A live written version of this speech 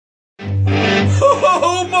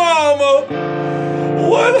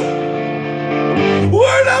What?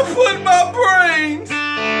 Where'd I put my brains?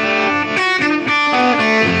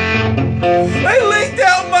 They leaked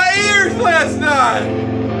out my ears last night.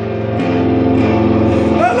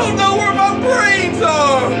 I don't know where my brains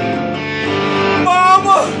are.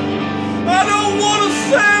 Mama, I don't want to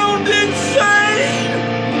sound insane,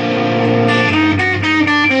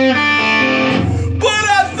 but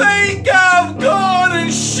I think I've gone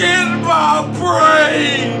and shit my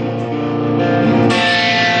brain.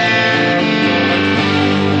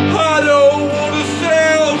 I don't want to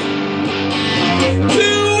sound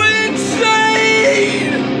too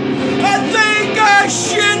insane. I think I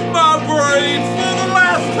shit my brains for the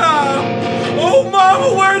last time. Oh, Mama,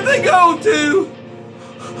 where'd they go to?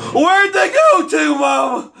 Where'd they go to,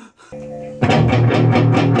 Mama?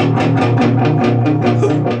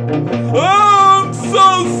 I'm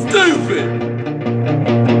so stupid.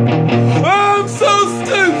 I'm so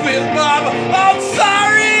stupid, Mama. I'm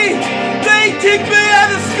sorry. They kicked me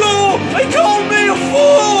out of school. They called me a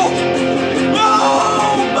fool.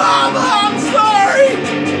 Oh, Mama, I'm sorry.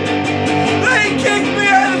 They kicked me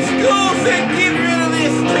out of school, said get rid of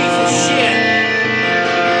this piece of shit.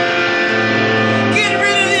 Get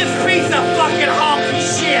rid of this piece of fucking honky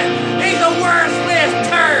shit. He's a worthless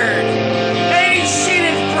turd. And he shit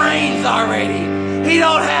his brains already. He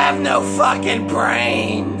don't have no fucking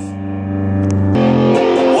brains.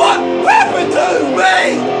 What happened to me?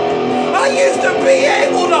 I used to be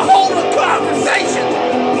able to hold a conversation.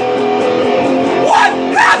 What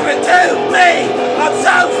happened to me? I'm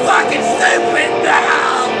so fucking stupid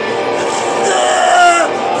now.